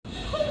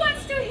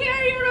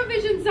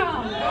theme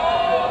song.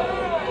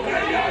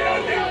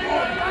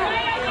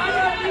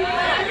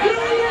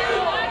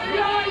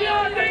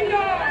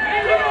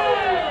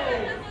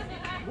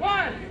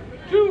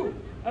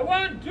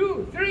 One,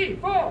 two, three,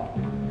 four.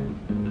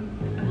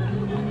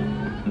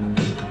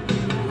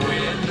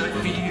 When I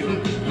feel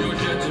your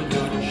gentle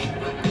touch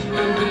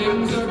and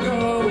things are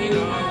going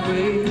our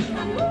way,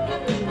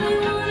 I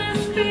wanna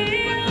feel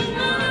you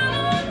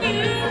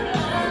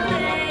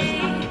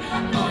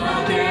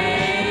all day.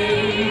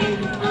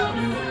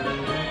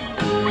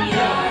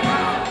 Yeah,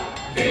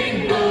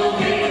 ding dong,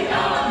 ding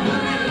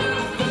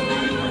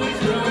dong, it's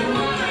growing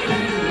wide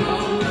and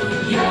long.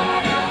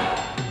 Yeah,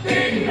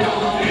 ding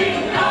dong,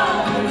 ding dong.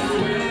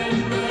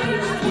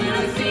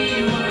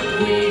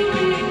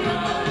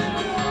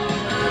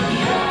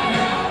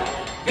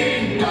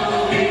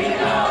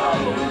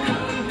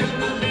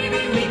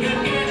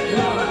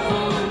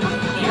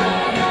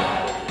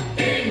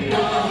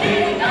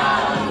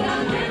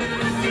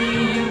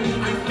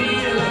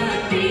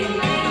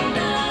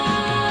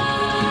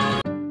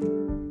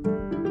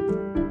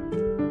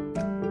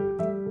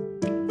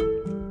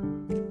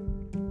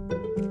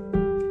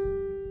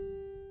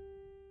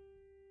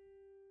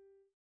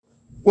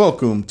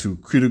 Welcome to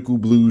Critical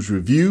Blues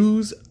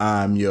Reviews.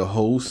 I'm your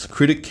host,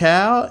 Critic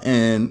Cal,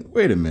 and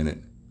wait a minute.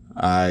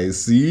 I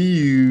see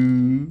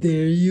you.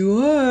 There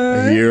you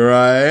are. Here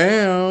I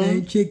am.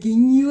 I'm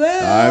checking you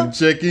out. I'm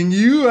checking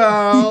you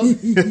out.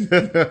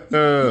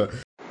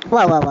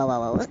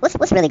 Whoa.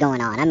 What's really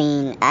going on? I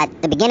mean,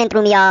 the beginning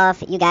threw me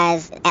off. You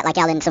guys act like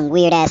y'all in some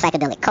weird-ass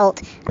psychedelic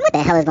cult. What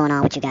the hell is going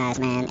on with you guys,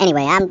 man?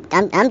 Anyway,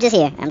 I'm just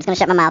here. I'm just going to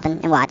shut my mouth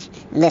and watch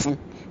and listen.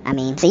 I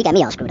mean, so you got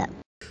me all screwed up.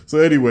 So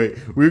anyway,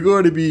 we're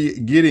going to be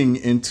getting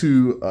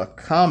into a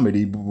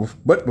comedy,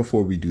 but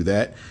before we do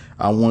that,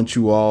 I want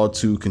you all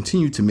to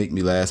continue to make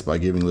me laugh by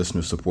giving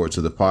listener support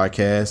to the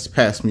podcast.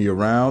 Pass me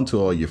around to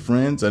all your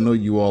friends. I know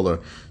you all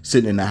are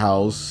sitting in the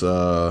house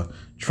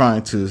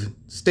trying to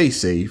stay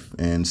safe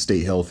and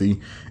stay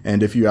healthy.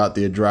 And if you're out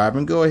there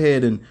driving, go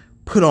ahead and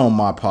put on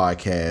my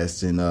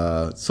podcast.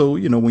 And so,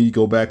 you know, when you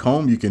go back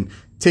home, you can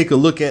take a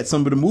look at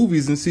some of the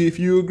movies and see if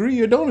you agree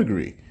or don't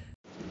agree.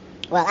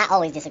 Well, I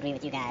always disagree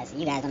with you guys.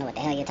 You guys don't know what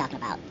the hell you're talking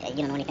about. You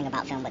don't know anything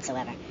about film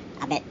whatsoever.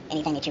 I bet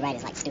anything that you write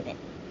is, like, stupid.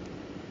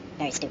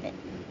 Very stupid.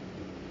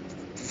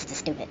 It's just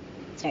stupid.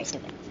 It's very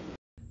stupid.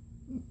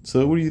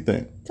 So what do you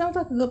think? Sounds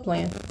like a good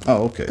plan.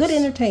 Oh, okay. Good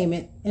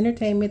entertainment.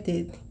 Entertainment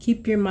to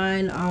keep your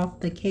mind off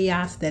the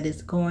chaos that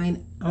is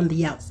going on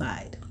the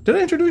outside. Did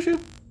I introduce you?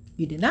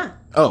 You did not.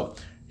 Oh,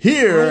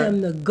 here. I am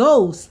the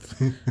ghost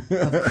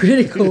of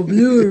Critical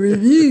Blue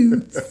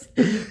Reviews.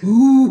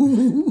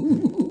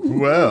 Ooh.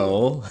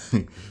 Well,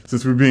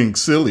 since we're being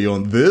silly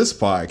on this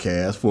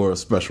podcast for a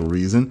special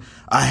reason,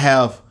 I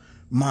have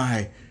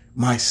my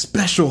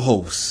special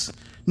host.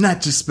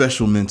 Not just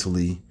special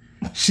mentally.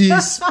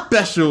 She's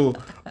special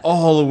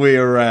all the way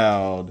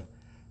around.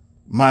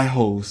 My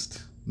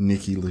host,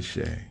 Nikki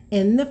Lachey.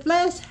 In the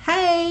flesh,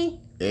 hey.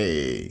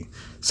 Hey.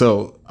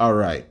 So, all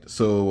right.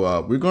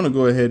 So, we're going to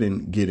go ahead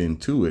and get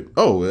into it.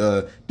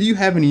 Oh, do you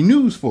have any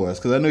news for us?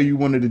 Because I know you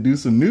wanted to do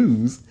some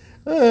news.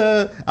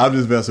 I'm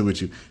just messing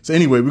with you. So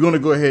anyway, we're going to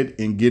go ahead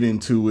and get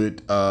into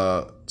it.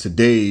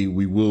 Today,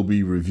 we will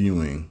be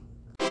reviewing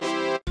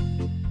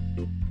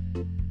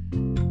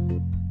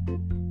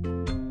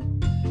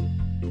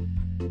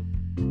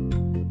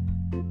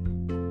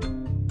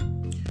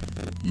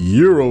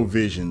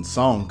Eurovision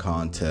Song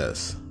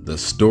Contest, the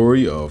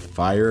story of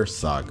Fire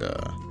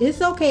Saga.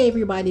 It's okay,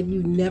 everybody, if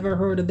you've never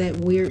heard of that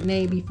weird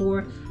name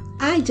before.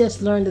 I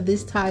just learned of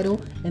this title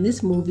and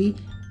this movie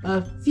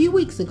a few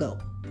weeks ago.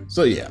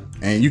 So yeah,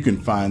 and you can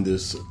find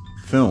this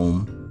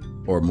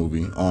film or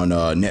movie on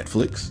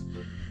Netflix.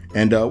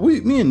 And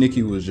me and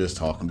Nikki was just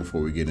talking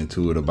before we get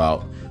into it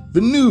about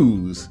the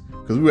news,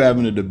 because we were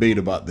having a debate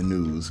about the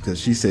news, because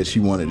she said she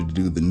wanted to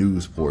do the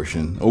news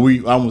portion. Or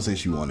I won't say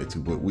she wanted to,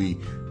 but we,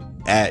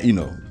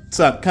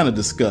 kind of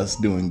discussed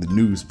doing the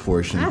news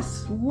portion. I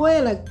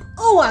swear.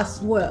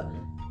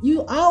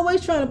 You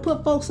always trying to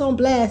put folks on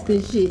blast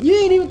and shit. You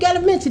ain't even got to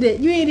mention it.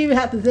 You ain't even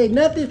have to say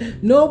nothing.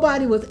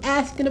 Nobody was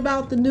asking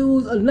about the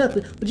news or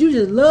nothing. But you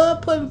just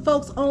love putting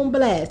folks on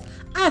blast.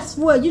 I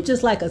swear, you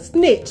just like a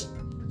snitch.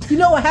 You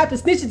know what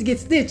happens? Snitches get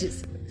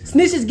stitches.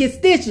 Snitches get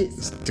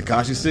stitches.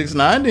 Tekashi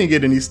 6ix9ine didn't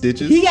get any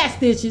stitches. He got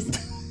stitches.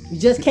 You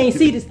just can't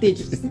see the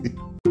stitches.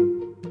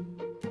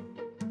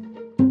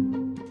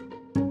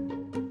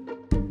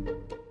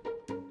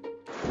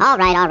 All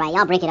right.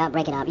 Y'all break it up.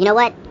 You know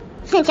what?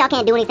 Since y'all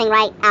can't do anything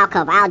right,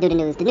 I'll do the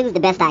news. The news the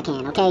best I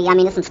can, okay? I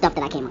mean, there's some stuff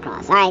that I came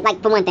across. All right,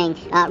 like, for one thing,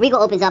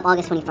 Regal opens up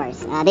August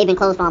 21st. They've been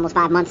closed for almost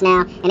 5 months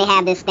now, and they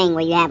have this thing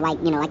where you have, like,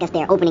 I guess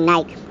their opening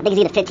night. I think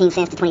it's either 15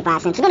 cents to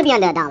 25 cents. It's going to be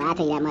under $1, I'll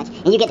tell you that much.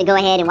 And you get to go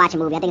ahead and watch a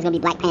movie. I think it's going to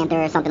be Black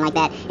Panther or something like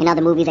that, and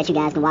other movies that you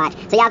guys can watch.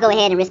 So y'all go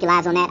ahead and risk your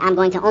lives on that. I'm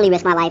going to only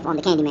risk my life on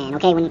the Candyman,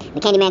 okay? When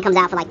the Candyman comes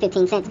out for, like,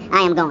 15 cents,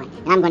 I am going.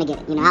 And I'm going to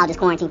get it. I'll just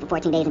quarantine for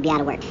 14 days and be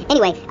out of work.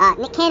 Anyway,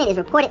 Nick Cannon is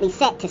reportedly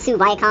set to sue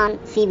Viacom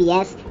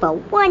CBS for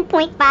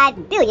 $1.5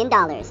 billion.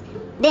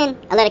 Then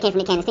a letter came from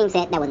Nick Cannon's team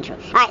said that wasn't true.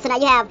 All right, so now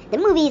you have the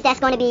movies that's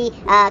going to be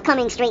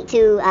coming straight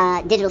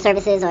to digital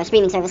services or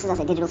streaming services. I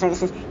said digital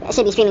services. It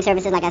should be streaming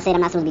services. Like I said,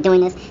 I'm not supposed to be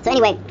doing this. So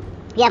anyway,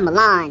 you have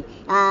Milan.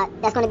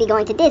 That's going to be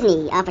going to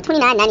Disney for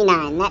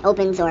 $29.99. That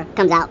opens or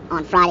comes out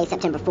on Friday,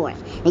 September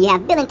 4th. Then you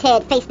have Bill and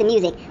Ted Face the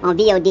Music on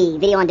VOD,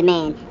 Video on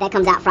Demand. That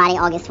comes out Friday,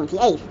 August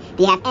 28th. Then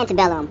you have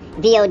Antebellum,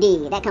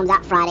 VOD. That comes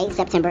out Friday,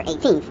 September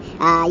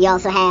 18th. You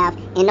also have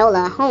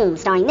Enola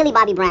Holmes starring Millie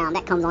Bobby Brown.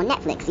 That comes on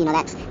Netflix. You know,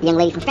 that's the young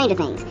lady from Stranger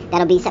Things.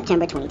 That'll be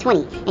September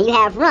 2020. And you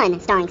have Run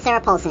starring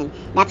Sarah Paulson.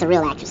 That's a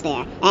real actress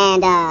there.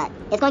 And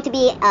it's going to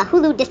be a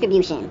Hulu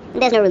distribution.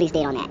 There's no release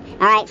date on that.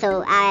 All right,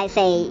 so I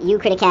say you,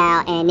 Critical,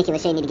 and Nikki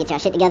Lachey need to get your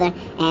shit together.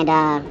 And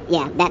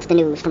yeah, that's the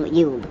news from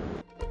you.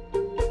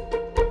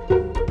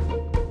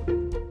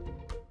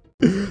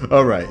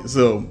 All right,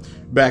 so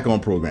back on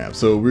program.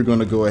 So we're going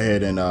to go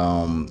ahead and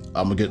I'm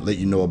going to let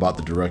you know about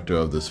the director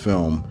of this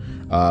film.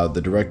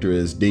 The director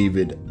is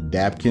David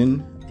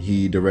Dabkin.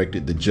 He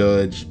directed The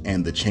Judge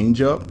and The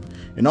Change Up.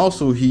 And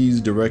also he's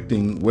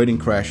directing Wedding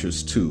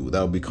Crashers 2.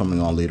 That'll be coming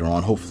on later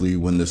on, hopefully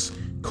when this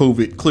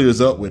COVID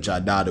clears up, which I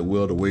doubt it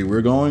will the way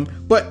we're going.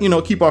 But, you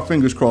know, keep our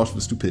fingers crossed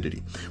for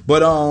stupidity.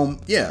 But,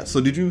 yeah. So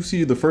did you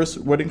see the first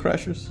Wedding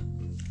Crashers?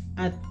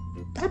 I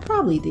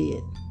probably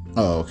did.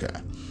 Oh, okay.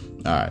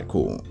 All right,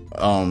 cool.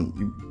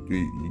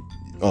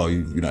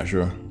 You're not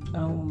sure?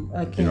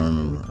 I can't. You don't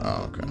remember?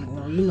 Oh, okay.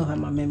 No, you know how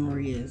my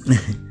memory is.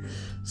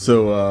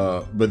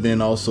 So, but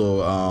then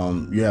also,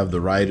 you have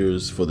the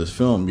writers for this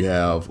film. You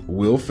have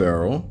Will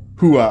Ferrell,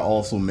 who I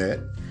also met.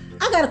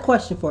 I got a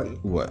question for you.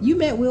 What? You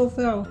met Will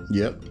Ferrell?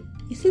 Yep.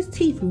 Is his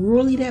teeth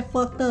really that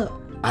fucked up?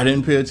 I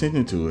didn't pay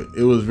attention to it.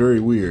 It was very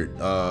weird.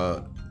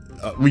 Well,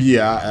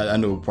 yeah, I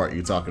know what part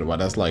you're talking about.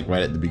 That's like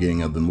right at the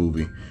beginning of the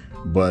movie.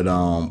 But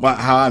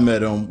how I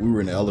met him, we were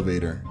in the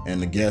elevator,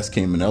 and the guest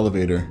came in the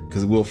elevator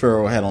because Will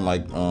Ferrell had on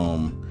like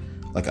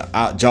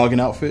a jogging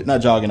outfit, not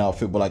jogging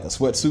outfit, but like a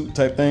sweatsuit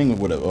type thing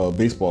with a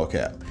baseball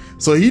cap.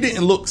 So he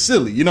didn't look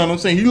silly, you know what I'm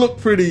saying? He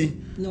looked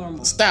pretty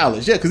normal,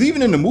 stylish, yeah. Because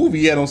even in the movie,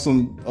 he had on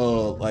some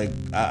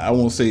I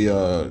won't say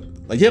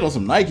like he had on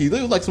some Nikes.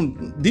 There was like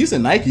some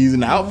decent Nikes,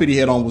 and the outfit he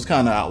had on was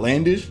kind of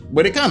outlandish,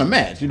 but it kind of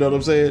matched, you know what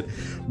I'm saying?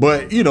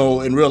 But you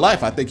know, in real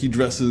life, I think he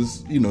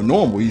dresses, you know,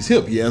 normal. He's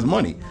hip, he has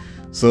money.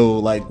 So,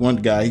 like, one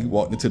guy, he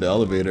walked into the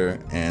elevator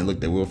and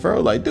looked at Will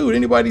Ferrell like, dude,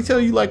 anybody tell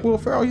you like Will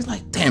Ferrell? He's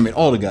like, damn it,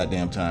 all the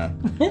goddamn time.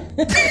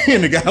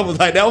 And the guy was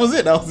like, that was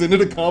it. That was the end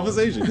of the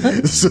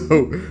conversation.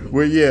 So,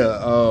 well,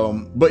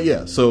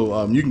 yeah.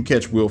 So, you can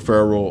catch Will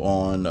Ferrell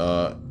on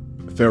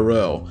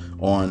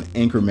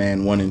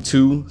Anchorman 1 and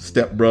 2,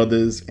 Step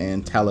Brothers,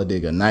 and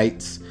Talladega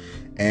Nights.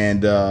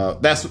 And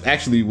that's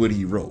actually what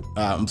he wrote.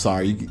 I'm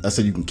sorry, I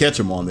said you can catch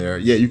him on there.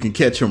 Yeah, you can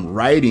catch him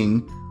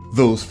writing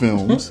those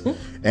films.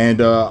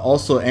 And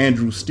also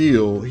Andrew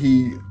Steele,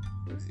 he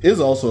is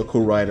also a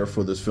co-writer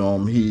for this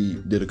film. He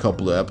did a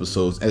couple of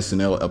episodes,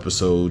 SNL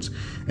episodes,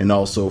 and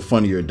also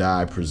Funny or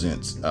Die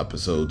Presents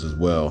episodes as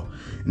well.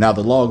 Now,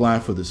 the log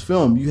line for this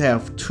film, you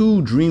have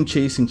two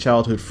dream-chasing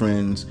childhood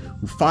friends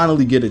who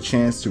finally get a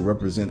chance to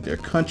represent their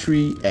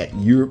country at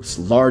Europe's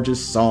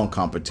largest song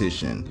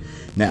competition.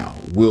 Now,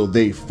 will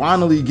they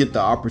finally get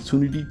the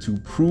opportunity to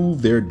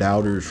prove their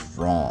doubters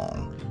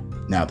wrong?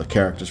 Now, the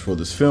characters for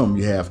this film,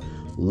 you have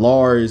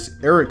Lars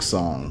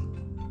Eriksson.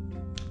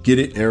 Get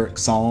it?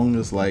 Eriksson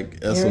is like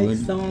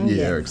S-O-N?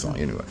 Yeah, Eriksson.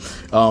 Anyway,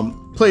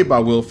 played by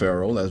Will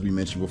Ferrell, as we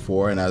mentioned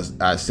before. And as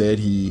I said,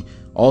 he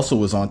also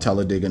was on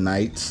Talladega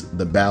Nights,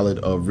 The Ballad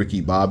of Ricky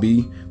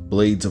Bobby,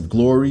 Blades of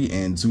Glory,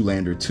 and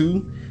Zoolander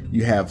 2.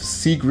 You have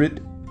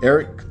Sigrid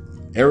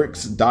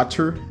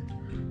Eriksdotter,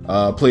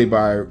 played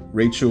by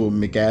Rachel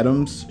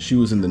McAdams. She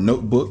was in The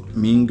Notebook,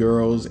 Mean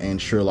Girls, and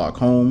Sherlock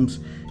Holmes.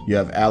 You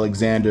have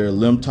Alexander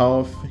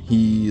Lemtov.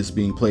 He is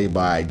being played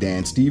by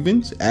Dan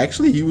Stevens.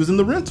 Actually, he was in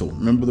The Rental.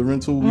 Remember The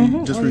Rental we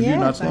just reviewed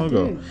not so long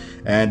ago?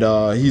 And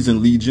he's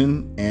in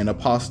Legion and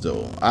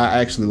Apostle. I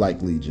actually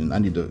like Legion. I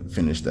need to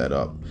finish that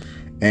up.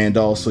 And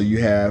also you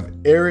have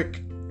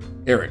Eric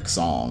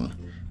Erickson,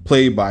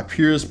 played by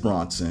Pierce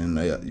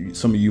Bronson.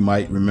 Some of you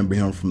might remember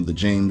him from the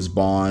James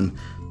Bond,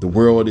 The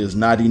World Is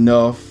Not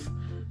Enough,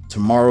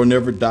 Tomorrow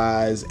Never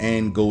Dies,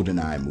 and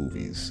GoldenEye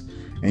movies.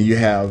 And you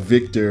have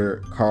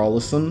Victor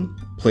Carlson,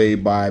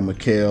 played by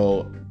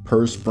Mikael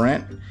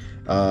Persbrandt.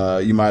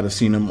 You might have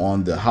seen him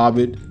on The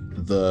Hobbit,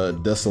 The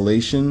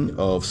Desolation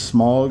of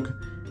Smaug,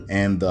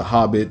 and The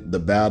Hobbit, The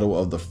Battle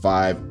of the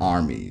Five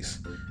Armies.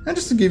 And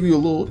just to give you a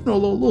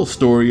little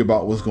story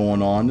about what's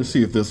going on, to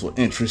see if this will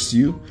interest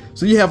you.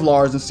 So you have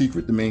Lars and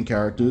Secret, the main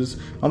characters.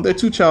 They're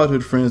two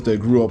childhood friends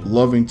that grew up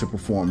loving to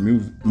perform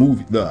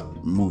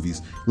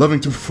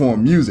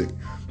music.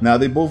 Now,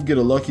 they both get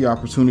a lucky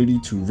opportunity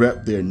to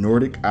rep their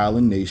Nordic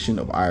island nation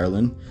of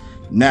Ireland.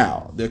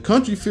 Now, their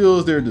country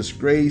feels they're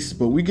disgraced,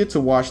 but we get to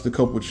watch the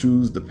couple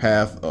choose the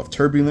path of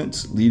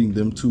turbulence, leading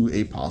them to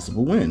a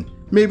possible win.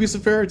 Maybe it's a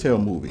fairy tale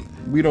movie.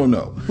 We don't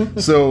know.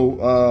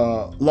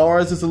 So,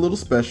 Lars is a little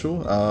special,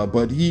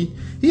 but he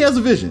has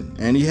a vision,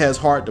 and he has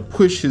heart to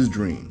push his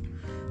dream.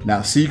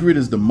 Now, Sigrid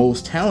is the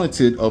most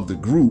talented of the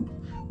group,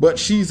 but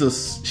she's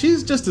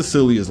just as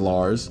silly as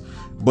Lars.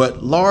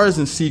 But Lars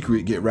and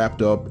Secret get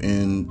wrapped up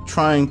in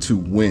trying to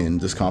win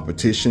this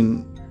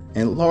competition,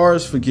 and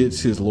Lars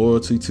forgets his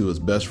loyalty to his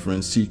best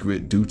friend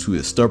Secret due to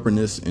his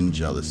stubbornness and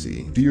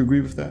jealousy. Do you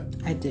agree with that?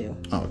 I do.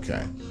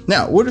 Okay.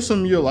 Now, what are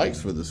some of your likes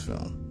for this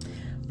film?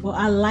 Well,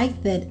 I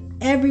like that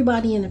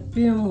everybody in the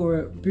film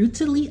were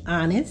brutally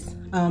honest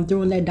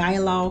during their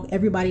dialogue.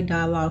 Everybody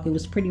dialogue, it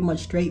was pretty much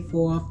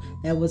straightforward.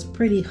 That was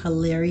pretty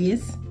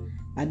hilarious.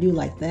 I do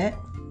like that.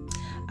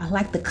 I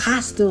like the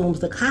costumes.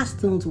 The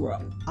costumes were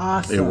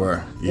awesome. They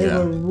were, yeah. They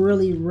were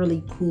really,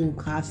 really cool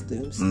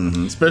costumes.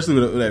 Mm-hmm. Especially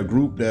with that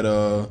group that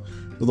was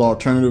the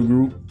alternative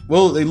group.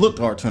 Well, they looked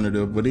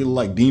alternative, but they looked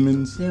like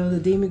demons. They were the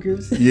demon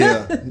groups.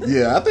 Yeah.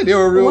 I think they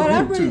were a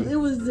real group too. It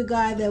was the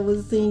guy that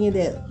was singing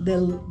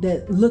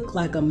that looked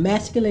like a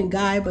masculine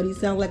guy, but he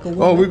sounded like a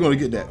woman. Oh, we're gonna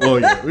get that. Oh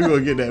yeah, we're gonna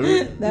get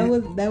that. That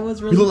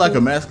was really. He looked like cool.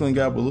 a masculine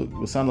guy,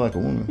 but sounded like a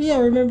woman. Yeah,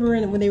 remember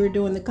when they were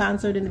doing the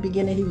concert in the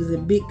beginning, he was a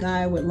big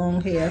guy with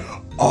long hair.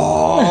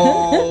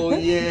 Oh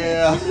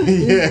yeah,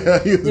 yeah.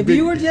 He was If big.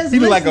 you were just he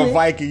looked like a listening-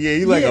 Viking. Yeah,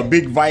 he like Yeah. a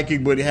big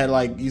Viking, but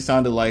he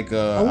sounded like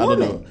I don't woman.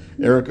 know,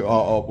 Erica.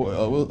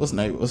 What's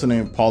her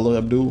name? Paula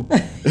Abdul. I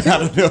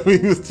don't know. He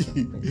was.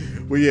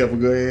 Well, yeah, but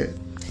go ahead.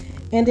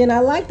 And then I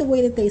like the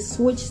way that they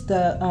switched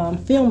the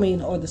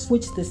filming or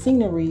switched the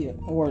scenery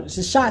or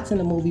the shots in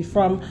the movie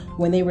from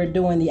when they were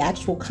doing the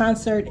actual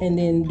concert and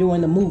then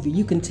doing the movie.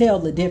 You can tell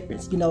the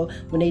difference. You know,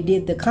 when they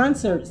did the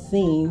concert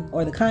scene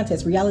or the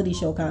contest, reality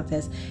show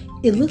contest,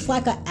 it looks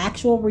like an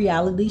actual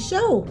reality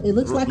show. It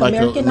looks like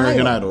American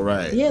Idol.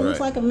 Right? Yeah, it right. looks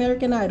like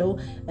American Idol.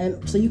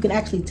 And so you can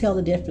actually tell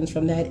the difference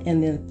from that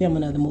and then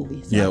filming of the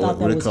movie. So Yeah, I thought what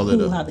that they was call it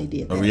cool how they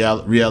did a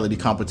that. reality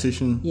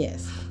competition.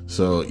 Yes.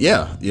 So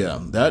yeah,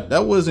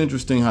 that was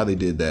interesting how they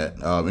did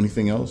that.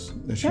 Anything else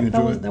that you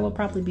enjoyed? That would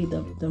probably be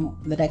the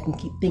that I can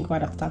think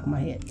right off the top of my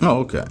head. Oh,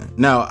 okay.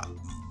 Now,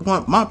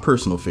 my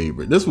personal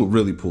favorite. This will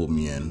really pull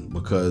me in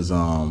because,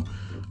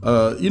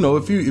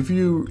 if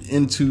you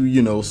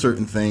into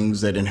certain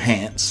things that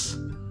enhance,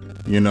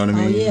 you know what I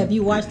mean? Oh yeah, if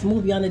you watch the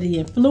movie Under the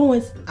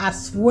Influence, I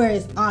swear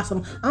it's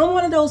awesome. I'm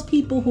one of those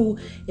people who,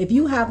 if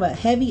you have a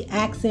heavy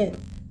accent,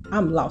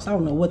 I'm lost. I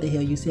don't know what the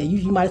hell you said.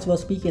 You might as well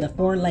speak in a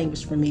foreign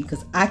language for me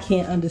because I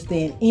can't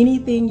understand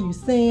anything you're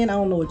saying. I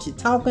don't know what you're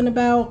talking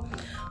about.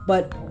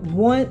 But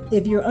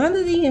if you're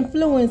under the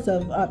influence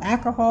of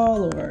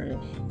alcohol or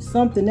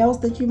something else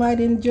that you might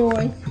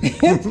enjoy,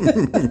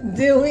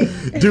 do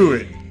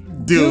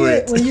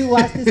it when you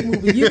watch this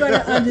movie. You're going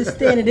to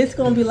understand it. It's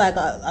going to be like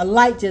a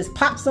light just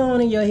pops on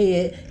in your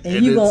head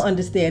and you're going to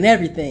understand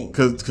everything.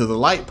 Because the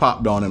light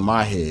popped on in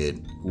my head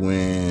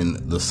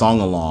when the song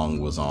along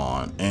was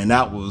on, and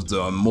that was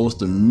the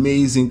most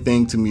amazing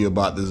thing to me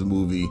about this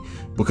movie,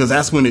 because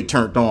that's when it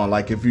turned on.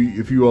 Like if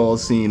you all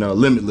seen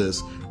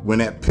Limitless, when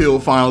that pill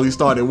finally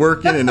started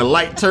working and the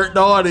light turned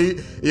on,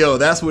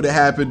 that's what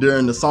happened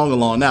during the song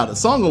along. Now the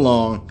song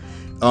along,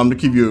 to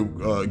give you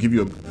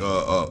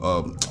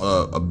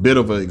a bit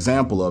of an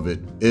example of it,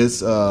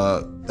 is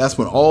that's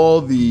when all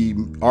the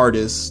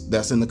artists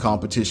that's in the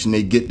competition,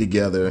 they get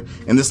together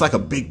and it's like a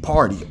big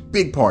party,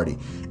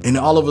 and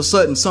all of a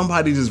sudden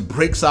somebody just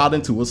breaks out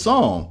into a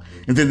song,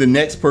 and then the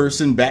next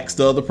person backs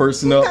the other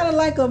person up. Kind of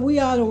like We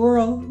Are the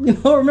World,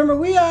 remember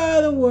We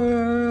Are the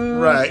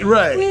World, right,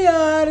 we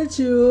are the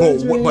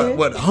children.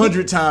 But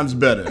 100 times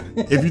better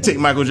if you take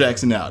Michael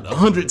Jackson out.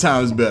 100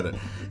 times better.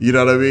 You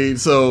know what I mean?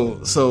 So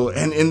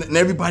and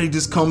everybody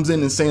just comes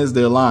in and sings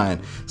their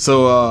line.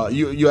 So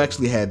you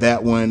actually had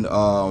that one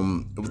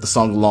with the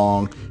song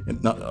along.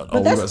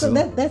 But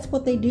that's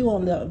what they do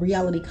on the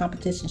reality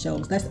competition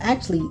shows. That's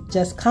actually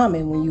just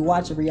common when you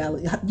watch a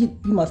reality. You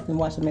must have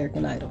watched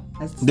American Idol.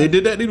 They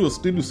did that. They do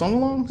song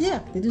alongs.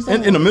 Yeah, they do song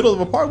alongs. In the middle of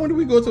a party. When did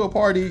we go to a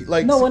party?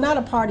 Like no, well, not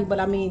a party, but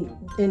I mean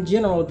in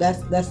general,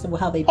 that's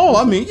how they. Oh,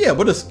 I mean, yeah,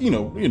 but it's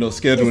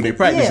scheduling they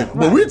practice it. Right.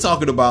 But we're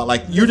talking about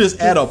like you're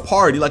just at a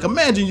party. Like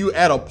imagine you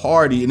at a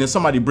party and then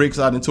somebody breaks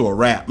out into a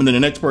rap, and then the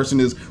next person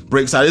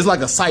breaks out. It's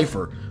like a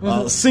cipher,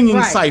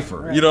 singing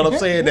cipher. Right. You know what I'm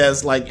saying?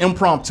 That's like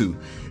impromptu.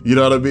 You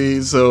know what I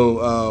mean?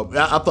 So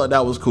I thought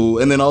that was cool.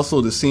 And then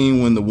also the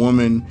scene when the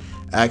woman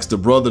asked the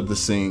brother to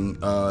sing.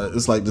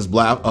 It's like this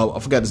black, I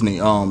forgot his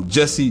name,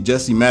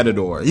 Jesse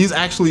Matador. He's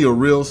actually a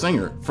real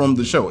singer from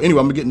the show. Anyway,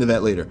 I'm gonna get into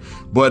that later.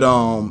 But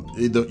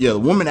the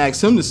woman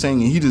asked him to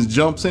sing and he just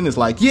jumps in. It's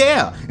like,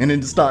 yeah, and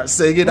then just starts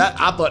singing.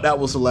 I thought that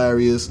was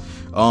hilarious.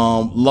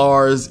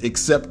 Lars'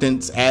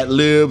 acceptance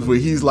ad-libs where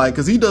he's like,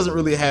 because he doesn't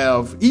really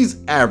he's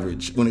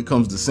average when it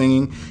comes to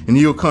singing, and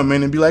he'll come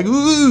in and be like,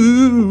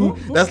 ooh.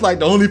 That's like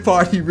the only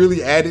part he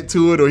really added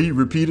to it, or he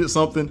repeated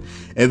something.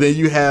 And then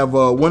you have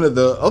one of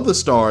the other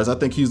stars, I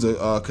think he's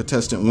a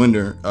contestant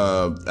winner,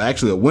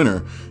 actually a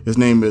winner. His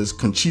name is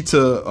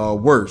Conchita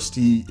Wurst.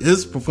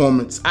 His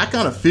performance, I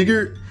kind of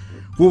figured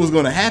what was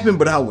going to happen,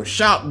 but I was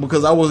shocked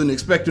because I wasn't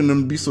expecting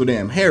them to be so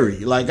damn hairy.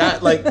 It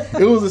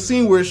was a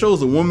scene where it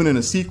shows a woman in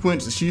a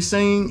sequence that she's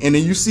singing, and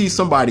then you see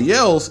somebody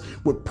else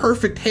with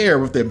perfect hair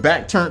with their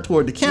back turned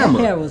toward the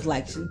camera. Her hair was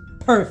like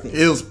perfect. perfect.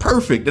 It was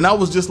perfect. And I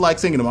was just like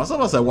thinking to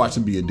myself, I said, watch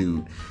him be a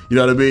dude. You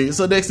know what I mean?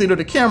 So next thing you know,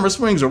 the camera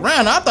swings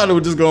around. I thought it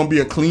was just going to be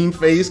a clean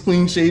face,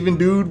 clean shaven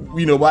dude,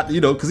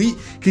 because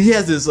he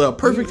has this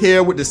perfect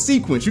hair with the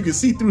sequence. You can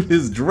see through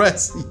his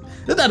dress.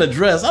 It's not a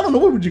dress. I don't know.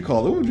 What would you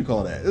call it? What would you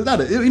call that? It's not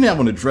he didn't have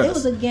on a dress. It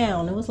was a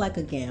gown. It was like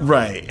a gown.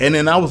 Right. And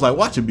then I was like,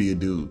 watch him be a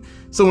dude.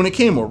 So when it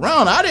came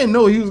around, I didn't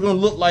know he was going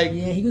to look like...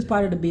 Yeah, he was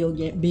part of the beer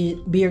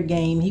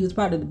game. He was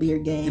part of the beer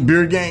game.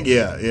 Beer gang?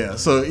 Yeah.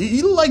 So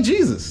he looked like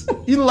Jesus.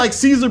 He looked like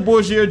Caesar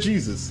Borgia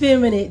Jesus.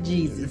 Feminine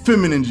Jesus.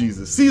 Feminine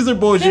Jesus. Caesar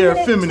Borgia,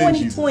 feminine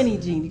Jesus. 2020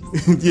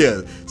 Jesus.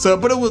 Yeah. So,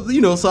 but it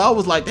was, so I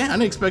was like, damn, I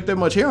didn't expect that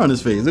much hair on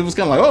his face. It was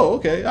kind of like, oh,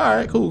 okay. All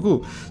right,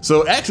 cool.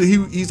 So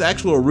actually, he's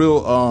actually a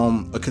real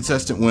a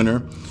contestant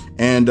winner.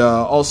 And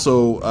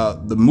also,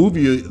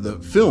 the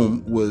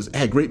film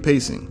had great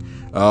pacing.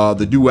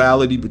 The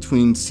duality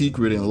between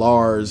Secret and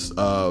Lars,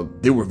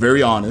 they were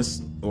very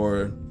honest.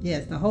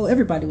 Yes,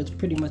 everybody was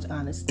pretty much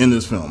honest in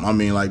this film. I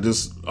mean, like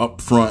just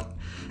up front,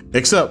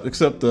 except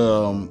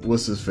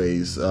what's his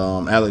face,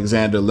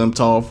 Alexander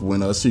Lemtov,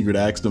 when Secret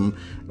asked him,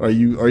 "Are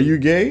you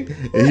gay?"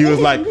 And he was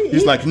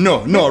like,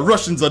 no,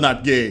 Russians are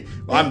not gay.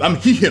 I'm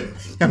him.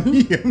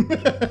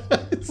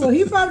 So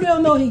he probably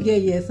don't know he gay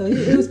yet. So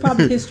it was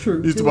probably his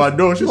truth. He's about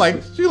no. She's like,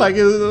 is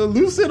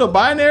lucid or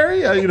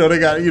binary? They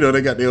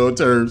got their own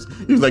terms.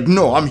 He was like,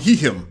 no, I'm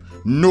him.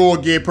 No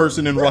gay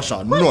person in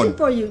Russia. None.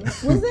 For you,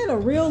 was that a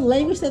real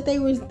language that they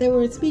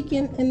were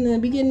speaking in the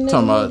beginning of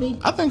the movie?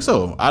 I think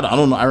so. I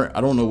don't know.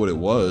 I don't know what it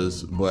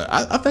was, but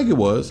I think it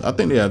was. I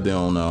think they have their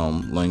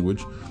own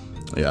language.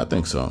 Yeah, I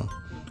think so.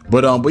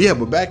 But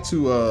back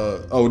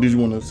to did you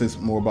want to say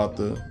some more about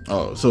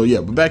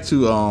but back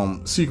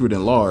to Secret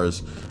and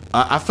Lars.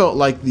 I felt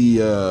like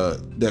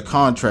the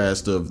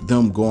contrast of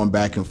them going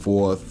back and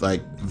forth,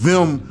 like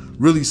them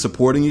really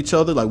supporting each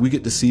other, like we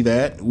get to see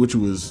that, which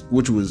was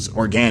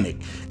organic,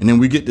 and then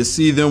we get to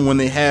see them when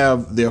they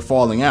have their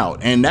falling out,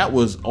 and that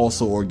was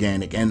also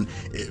organic. And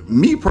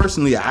me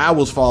personally, I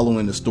was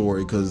following the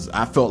story because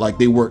I felt like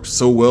they worked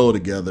so well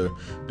together.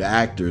 The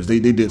actors, they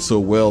did so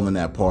well in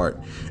that part,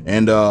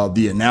 and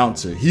the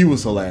announcer, he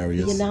was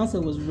hilarious. The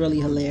announcer was really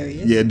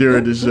hilarious. Yeah,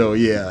 during the show,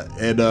 yeah.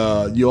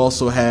 And you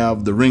also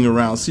have the ring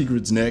around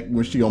Secret's neck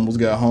when she almost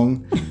got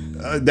hung.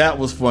 That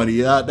was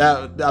funny. I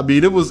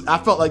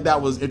felt like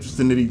that was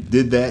interesting that he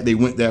did that. They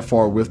went that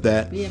far with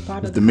that. Yeah,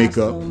 part with of the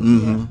makeup.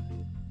 Mm-hmm. Yeah.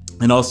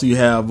 And also you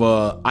have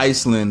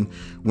Iceland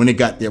when they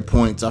got their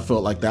points. I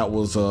felt like that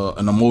was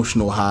an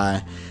emotional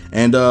high.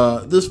 And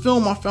this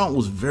film I found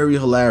was very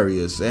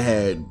hilarious. It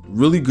had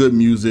really good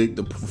music.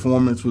 The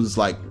performance was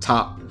like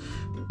top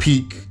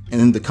peak,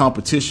 and then the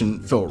competition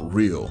felt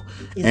real.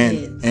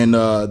 And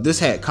this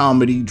had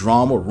comedy,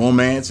 drama,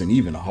 romance, and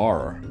even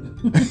horror.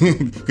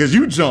 Because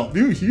you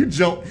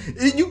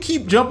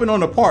keep jumping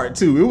on the part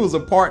too. It was a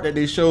part that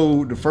they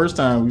showed the first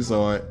time we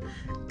saw it,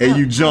 and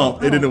you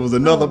jumped, and then there was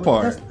another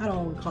part. I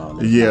don't recall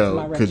that.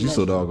 Yeah, because you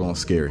so doggone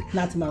scary.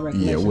 Not to my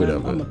recollection. Yeah,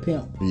 whatever. I'm a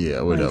pimp.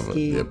 Yeah, whatever.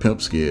 Yeah,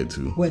 pimp scared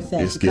too. West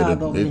Side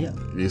Chicago.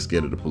 Chicago. They're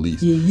scared of the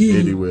police. Yeah.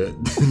 Anyway.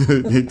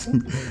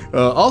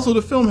 Also,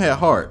 the film had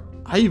heart.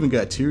 I even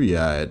got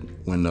teary-eyed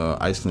when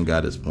Iceland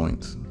got his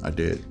points. I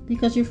did.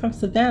 Because you're from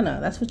Savannah.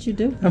 That's what you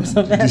do from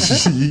Savannah.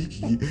 You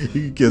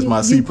can kiss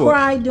my seaport. You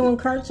cry doing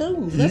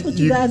cartoons. That's what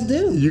you guys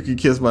do. You can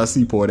kiss my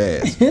seaport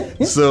ass.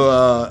 So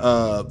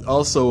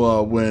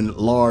also when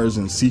Lars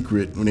and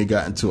Secret, when they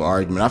got into an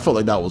argument, I felt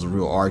like that was a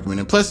real argument.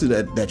 And plus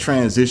that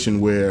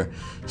transition where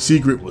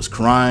Secret was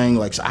crying,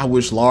 like, I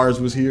wish Lars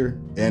was here.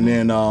 And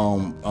then the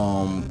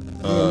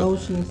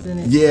emotions in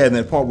it. Yeah, and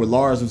that part where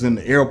Lars was in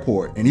the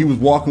airport and he was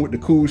walking with the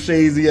cool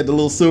shades. He had the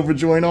little silver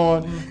joint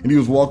on, and he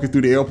was walking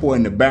through the airport.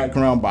 In the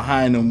background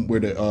behind him, where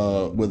they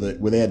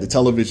had the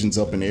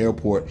televisions up in the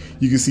airport,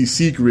 you can see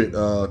Secret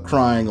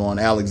crying on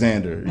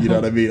Alexander. You know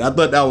what I mean? I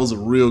thought that was a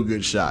real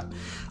good shot.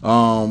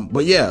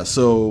 But yeah,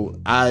 so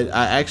I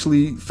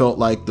actually felt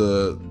like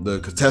the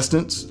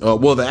contestants,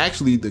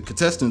 the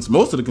contestants,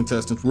 most of the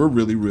contestants were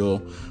really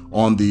real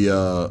on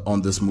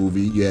on this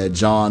movie. You had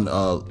John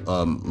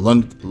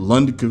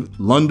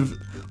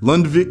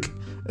Lundvik,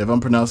 if I'm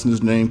pronouncing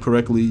his name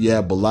correctly. You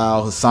had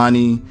Bilal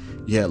Hassani.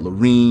 You had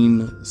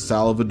Lorene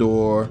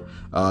Salvador.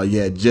 You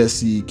had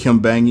Jesse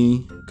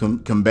Kimbanji,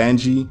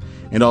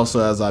 and also,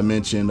 as I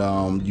mentioned,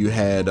 you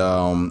had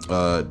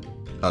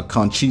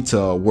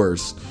Conchita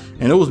Wurst.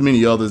 And there was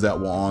many others that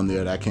were on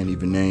there that I can't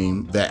even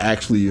name that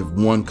actually have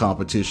won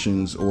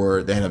competitions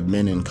or that have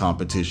been in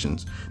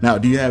competitions. Now,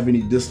 do you have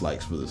any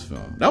dislikes for this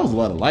film? That was a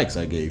lot of likes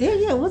I gave. Yeah,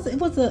 it was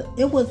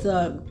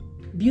a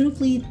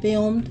beautifully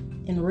filmed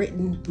and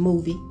written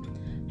movie.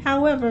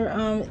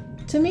 However,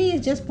 to me,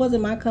 it just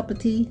wasn't my cup of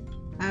tea.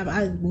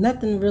 I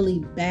nothing really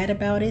bad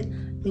about it.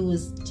 It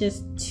was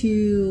just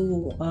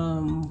too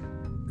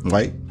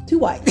white. too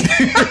white. That's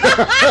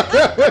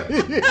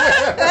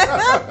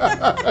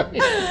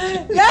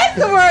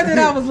the word that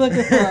I was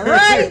looking for,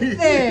 right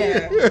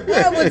there.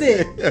 That was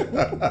it.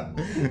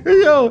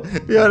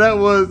 That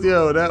was.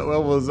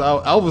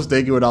 I was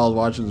thinking when I was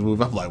watching this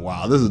movie, I'm like,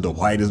 wow, this is the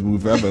whitest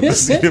movie I've ever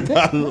seen in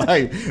my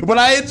life. But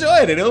I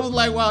enjoyed it. It was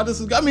like, wow,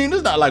 this is. I mean,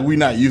 it's not like we're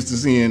not used to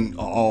seeing an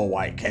all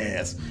white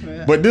cast,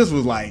 but this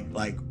was like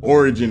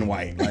origin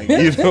white, like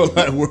like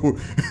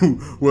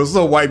where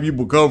some white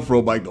people come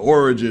from, like the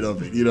origin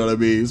of it. You know what I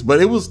mean? But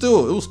it was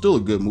still a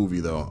good movie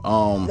though.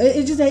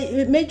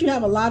 It made you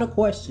have a lot of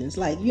questions,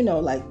 like do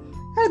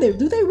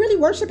they really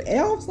worship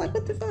elves? Like,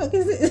 what the fuck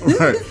is it?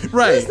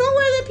 Right. Is there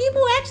somewhere that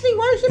people actually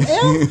worship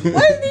elves?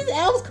 Where did these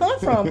elves come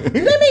from? Do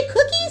they make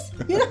cookies?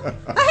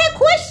 I had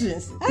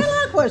questions. I had a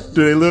lot of questions.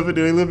 Do they live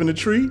in a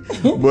tree?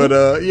 But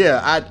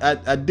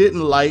I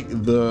didn't like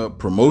the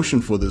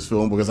promotion for this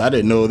film because I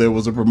didn't know there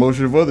was a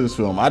promotion for this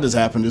film. I just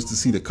happened just to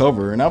see the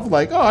cover and I was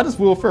like, oh, this is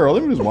Will Ferrell.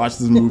 Let me just watch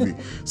this movie.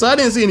 So I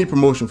didn't see any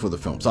promotion for the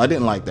film. So I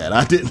didn't like that.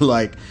 I didn't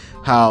like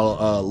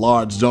how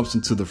Lars jumps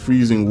into the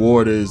freezing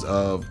waters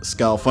of the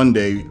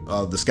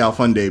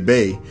Scalfunde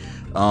Bay.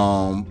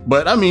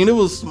 But I mean, it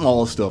was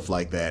small stuff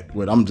like that.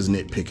 But I'm just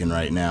nitpicking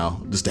right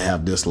now, just to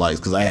have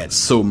dislikes because I had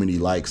so many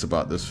likes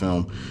about this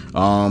film.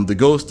 The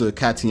Ghost of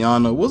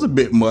Katiana was a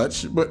bit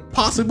much, but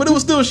it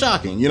was still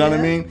shocking. You know what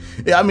I mean?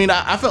 Yeah, I mean,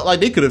 I felt like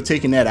they could have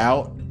taken that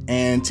out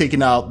and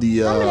taken out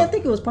the. I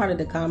think it was part of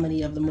the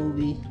comedy of the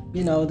movie.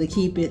 To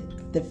keep it.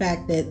 The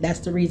fact that that's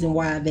the reason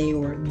why they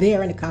were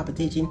there in the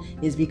competition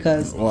is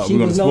because she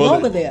was no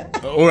longer there.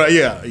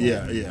 Yeah,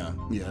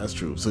 that's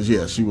true. So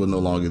yeah, she was no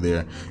longer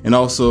there, and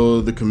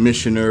also the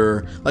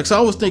commissioner. So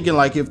I was thinking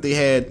if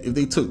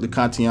they took the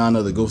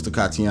Ghost of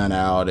Katiana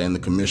out and the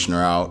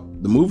commissioner out,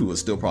 the movie would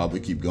still probably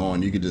keep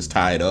going. You could just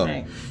tie it up.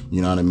 Right.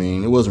 You know what I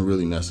mean? It wasn't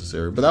really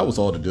necessary, but that was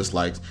all the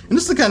dislikes. And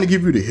just to kind of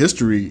give you the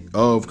history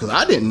of, because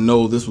I didn't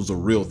know this was a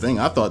real thing.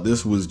 I thought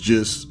this was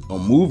just a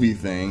movie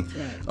thing.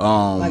 Right.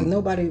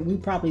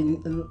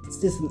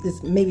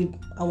 It's maybe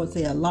I would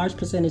say a large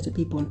percentage of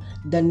people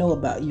that know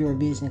about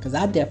Eurovision, because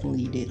I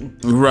definitely didn't.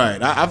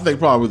 Right. I think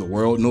probably the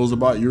world knows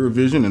about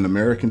Eurovision and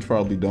Americans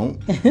probably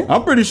don't.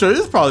 I'm pretty sure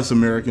there's probably some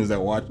Americans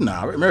that watch.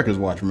 Americans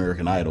watch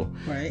American Idol.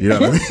 Right. You know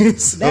what I mean?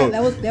 So,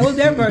 that was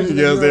their version.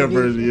 Yeah, it was their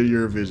version of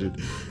Eurovision.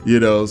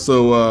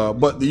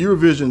 But the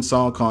Eurovision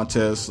Song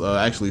Contest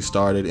actually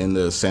started in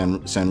the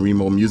San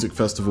Remo Music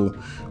Festival,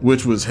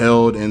 which was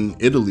held in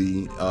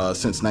Italy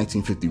since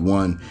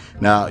 1951.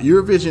 Now,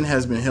 Eurovision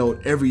has been held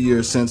every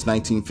year since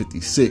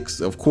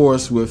 1956, of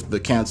course, with the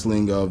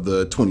canceling of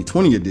the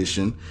 2020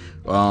 edition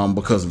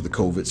because of the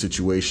COVID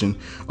situation.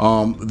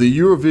 The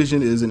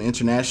Eurovision is an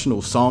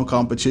international song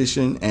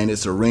competition, and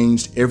it's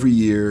arranged every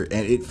year,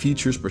 and it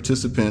features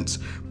participants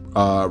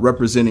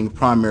representing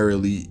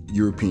primarily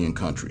European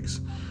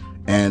countries.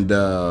 And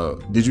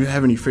did you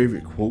have any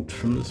favorite quotes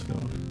from this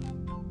film?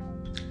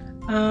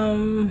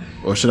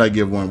 Or should I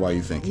give one while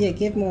you think? Yeah,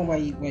 give one while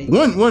you wait.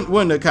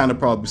 One that kind of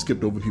probably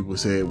skipped over people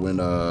said when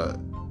I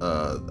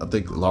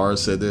think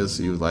Lars said this.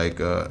 He was like,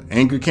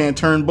 "Anger can't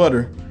turn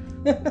butter."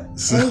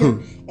 So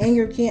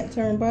anger can't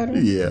turn butter.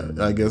 Yeah,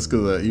 I guess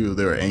because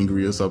they were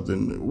angry or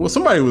something. Well,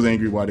 somebody was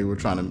angry while they were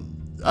trying to.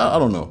 I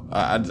don't know.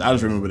 I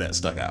just remember that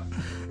stuck out.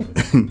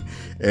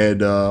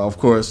 And of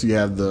course, you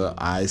have the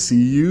 "I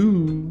see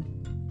you."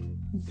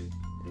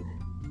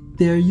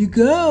 There you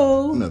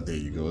go. No, there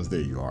you go. It's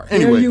there you are.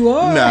 Anyway, there you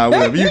are. Nah,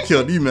 whatever.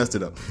 You messed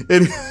it up.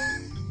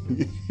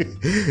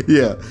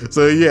 Yeah.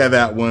 So yeah,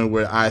 that one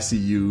where "I see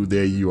you,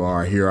 there you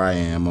are, here I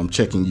am, I'm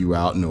checking you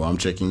out. No, I'm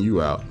checking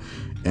you out."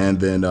 And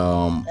then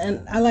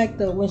and I like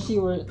when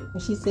she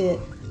said,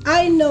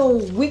 "I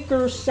know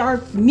wicker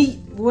shark meat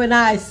when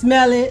I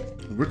smell it."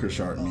 Wicker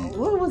shark meat.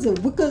 What was it?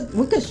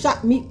 Wicker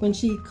shark meat when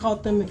she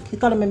caught them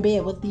in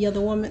bed with the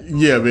other woman.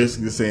 Yeah,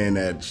 basically saying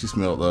that she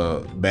smelled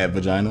bad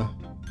vagina.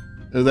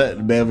 Is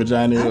that bad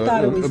vagina? I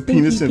thought it was stinky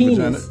penis and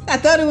vagina. I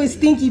thought it was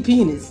stinky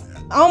penis.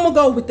 I'm gonna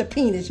go with the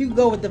penis. You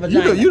go with the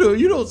vagina.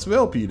 You don't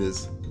smell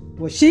penis.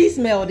 Well, she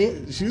smelled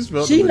it. She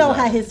smelled. She know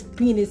how his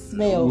penis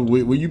smelled.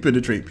 When you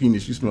penetrate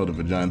penis, you smell the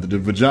vagina. The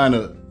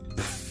vagina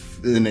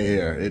in the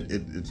air.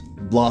 It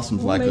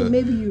blossoms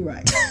maybe you're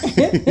right.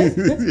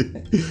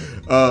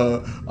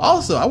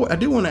 Also, I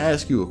did want to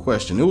ask you a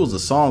question. There was a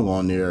song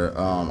on there.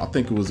 I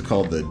think it was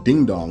called the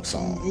Ding Dong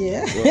song.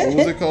 Yeah. What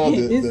was it called?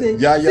 The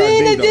Ya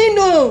Ya Ding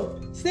Dong.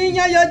 Sing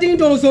Ya Ya Ding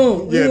Dong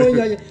song.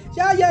 Yeah.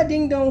 Ya Ya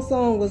Ding Dong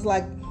song was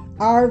like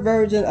our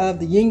version of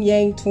the Yin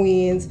Yang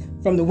Twins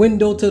from the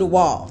window to the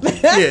wall.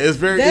 Yeah, it's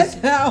very. That's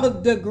how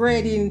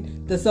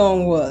degrading the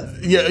song was.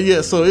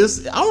 Yeah. So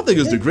I don't think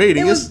it's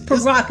degrading. It was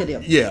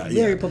provocative.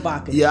 Very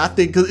provocative. Yeah, I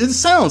think because it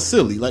sounds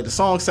silly. Like the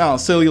song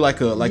sounds silly,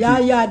 Ya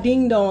Ya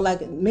Ding Dong,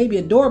 like maybe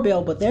a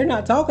doorbell, but they're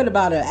not talking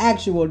about an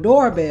actual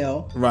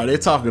doorbell. Right, they're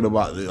talking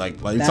about like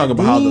they talk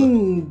about how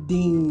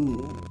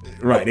ding.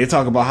 Right, they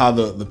talk about how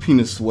the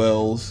penis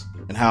swells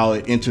and how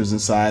it enters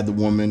inside the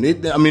woman.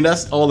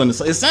 That's all in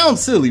the. It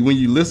sounds silly when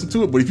you listen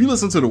to it, but if you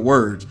listen to the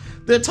words,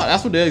 that's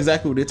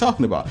exactly what they're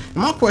talking about. And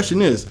my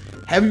question is,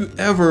 have you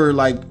ever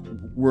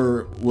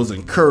was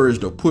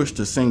encouraged or pushed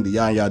to sing the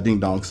Ya Ya Ding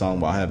Dong song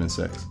while having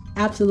sex?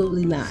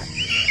 Absolutely not.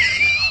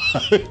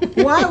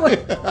 Why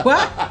would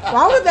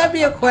that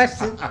be a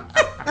question?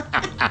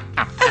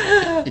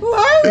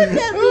 Why would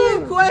that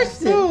be a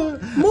question?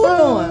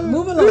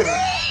 Moving on.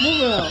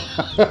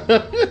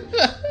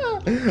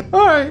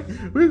 All right,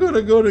 we're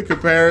gonna go to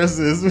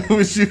comparisons. What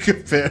would you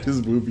compare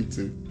this movie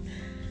to?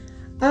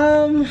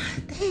 Dang,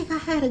 I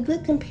had a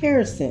good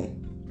comparison.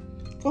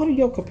 Go to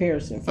your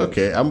comparison first.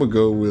 Okay, I'm gonna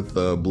go with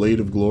Blade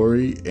of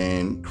Glory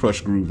and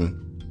Crush Groovin'.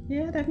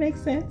 Yeah, that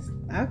makes sense.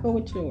 I'll go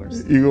with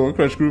yours. You going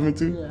Crush Groovin'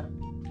 too? Yeah.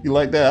 You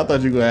like that? I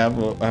thought you were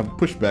gonna have a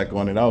pushback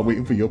on it. I was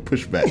waiting for your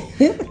pushback,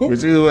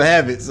 but you don't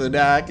have it. So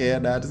now I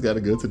can't. Now I just gotta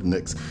go to the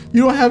next.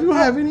 You don't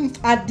have any?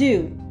 I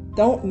do.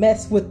 Don't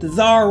mess with the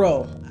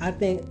Zorro. I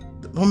think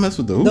Don't mess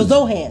with the who? the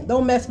Zohan.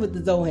 Don't mess with the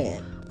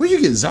Zohan. Where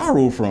you get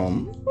Zorro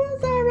from?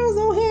 What's Zorro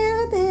Zohan?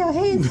 What the hell?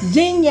 Hey, it's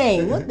Jin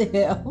Yang. What the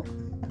hell?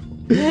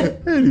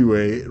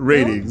 Anyway,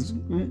 ratings.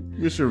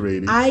 What's your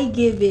rating? I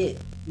give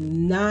it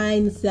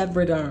 9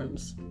 severed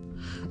arms.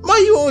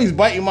 Why you always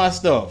biting my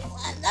stuff?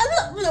 What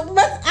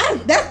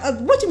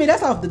you mean?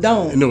 That's off the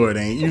dome. No, it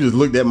ain't. You just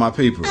looked at my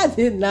paper. I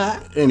did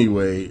not.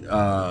 Anyway,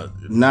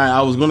 9.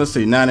 I was gonna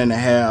say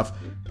 9.5.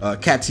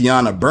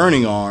 Katiana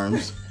burning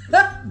arms,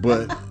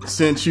 but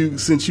since you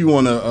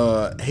want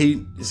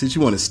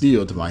to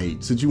steal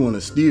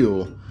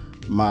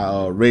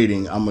my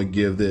rating, I'm gonna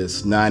give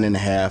this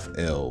 9.5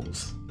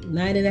 elves.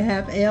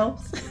 9.5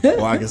 elves.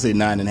 Or I can say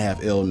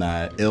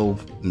 9.5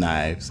 elf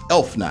knives.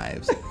 Elf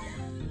knives.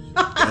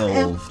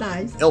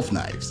 Elf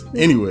knives.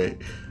 Anyway.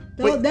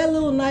 That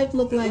little knife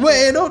looked like.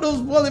 Wait, don't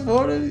spoil it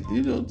for them.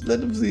 You know,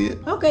 let them see it.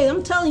 Okay,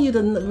 I'm telling you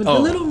the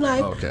little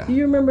knife. Okay. Do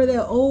you remember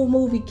that old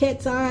movie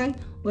Cat's Eye?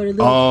 Where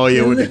the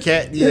With the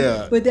cat,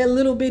 yeah. With that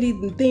little bitty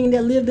thing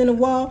that lived in the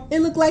wall.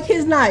 It looked like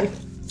his knife.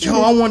 Yo,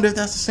 I wonder if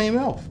that's the same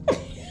elf.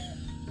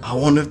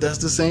 You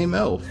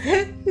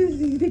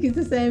think it's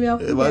the same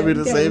elf? It might be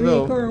the same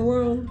elf.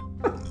 World.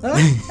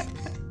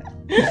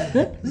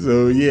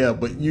 So yeah,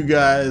 but you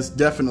guys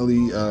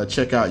definitely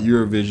check out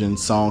Eurovision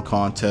Song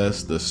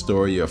Contest, the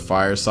story of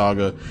Fire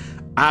Saga.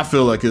 I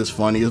feel like it's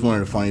funny. It's one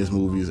of the funniest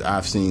movies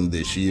I've seen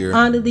this year.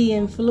 Under the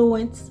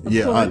influence.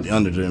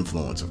 Under the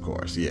influence, of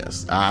course.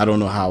 Yes, I don't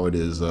know how it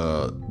is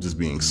just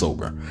being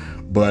sober,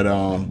 but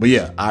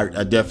yeah,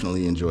 I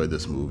definitely enjoyed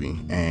this movie,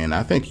 and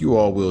I think you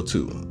all will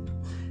too.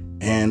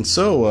 And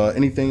so,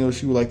 anything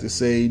else you would like to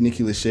say,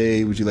 Nikki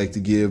Lachey? Would you like to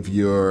give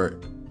your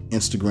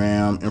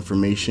Instagram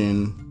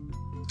information?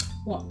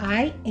 Well,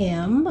 I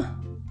am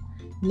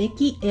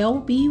Nikki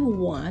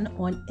LB1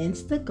 on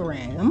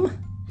Instagram.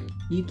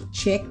 You can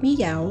check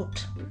me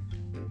out.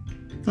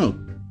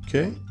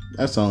 Okay,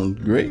 that sounds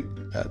great.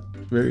 That's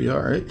very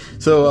all right.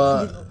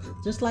 So,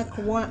 just like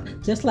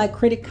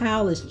Critic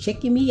Kyle is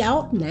checking me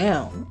out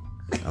now.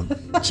 I'm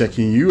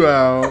checking you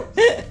out.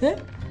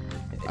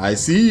 I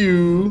see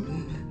you.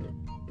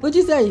 What'd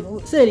you say?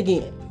 Say it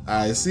again.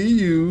 I see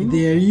you.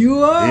 There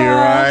you are. Here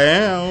I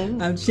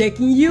am. I'm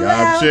checking you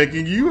out. I'm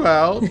checking you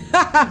out.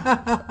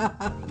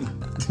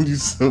 You're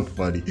so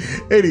funny.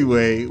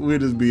 Anyway, we're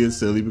just being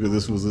silly because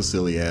this was a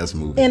silly ass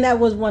movie. And that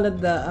was one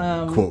of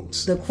the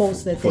quotes. The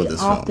quotes that they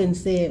often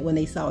said when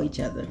they saw each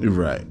other.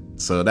 Right.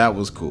 So that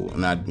was cool.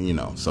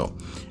 And so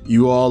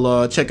you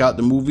all check out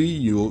the movie.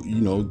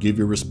 You give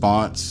your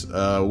response,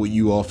 what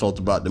you all felt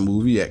about the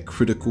movie at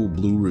Critical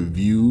Blue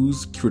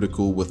Reviews,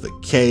 critical with a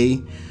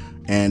K.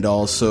 And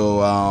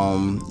also,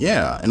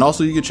 and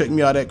also you can check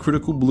me out at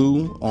Critical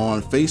Blue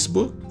on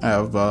Facebook. I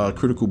have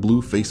Critical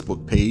Blue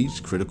Facebook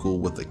page, Critical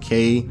with a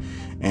K.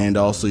 And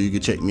also you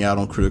can check me out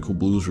on Critical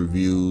Blues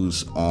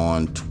Reviews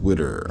on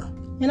Twitter.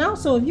 And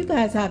also, if you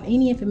guys have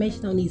any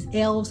information on these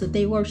elves that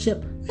they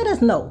worship, let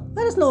us know.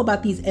 Let us know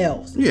about these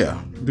elves. Yeah,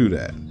 do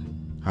that.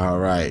 All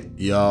right.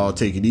 Y'all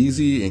take it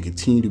easy and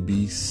continue to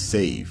be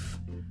safe.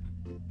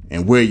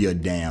 And wear your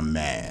damn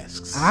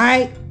masks. All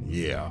right.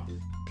 Yeah.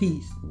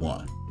 Peace.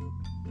 1.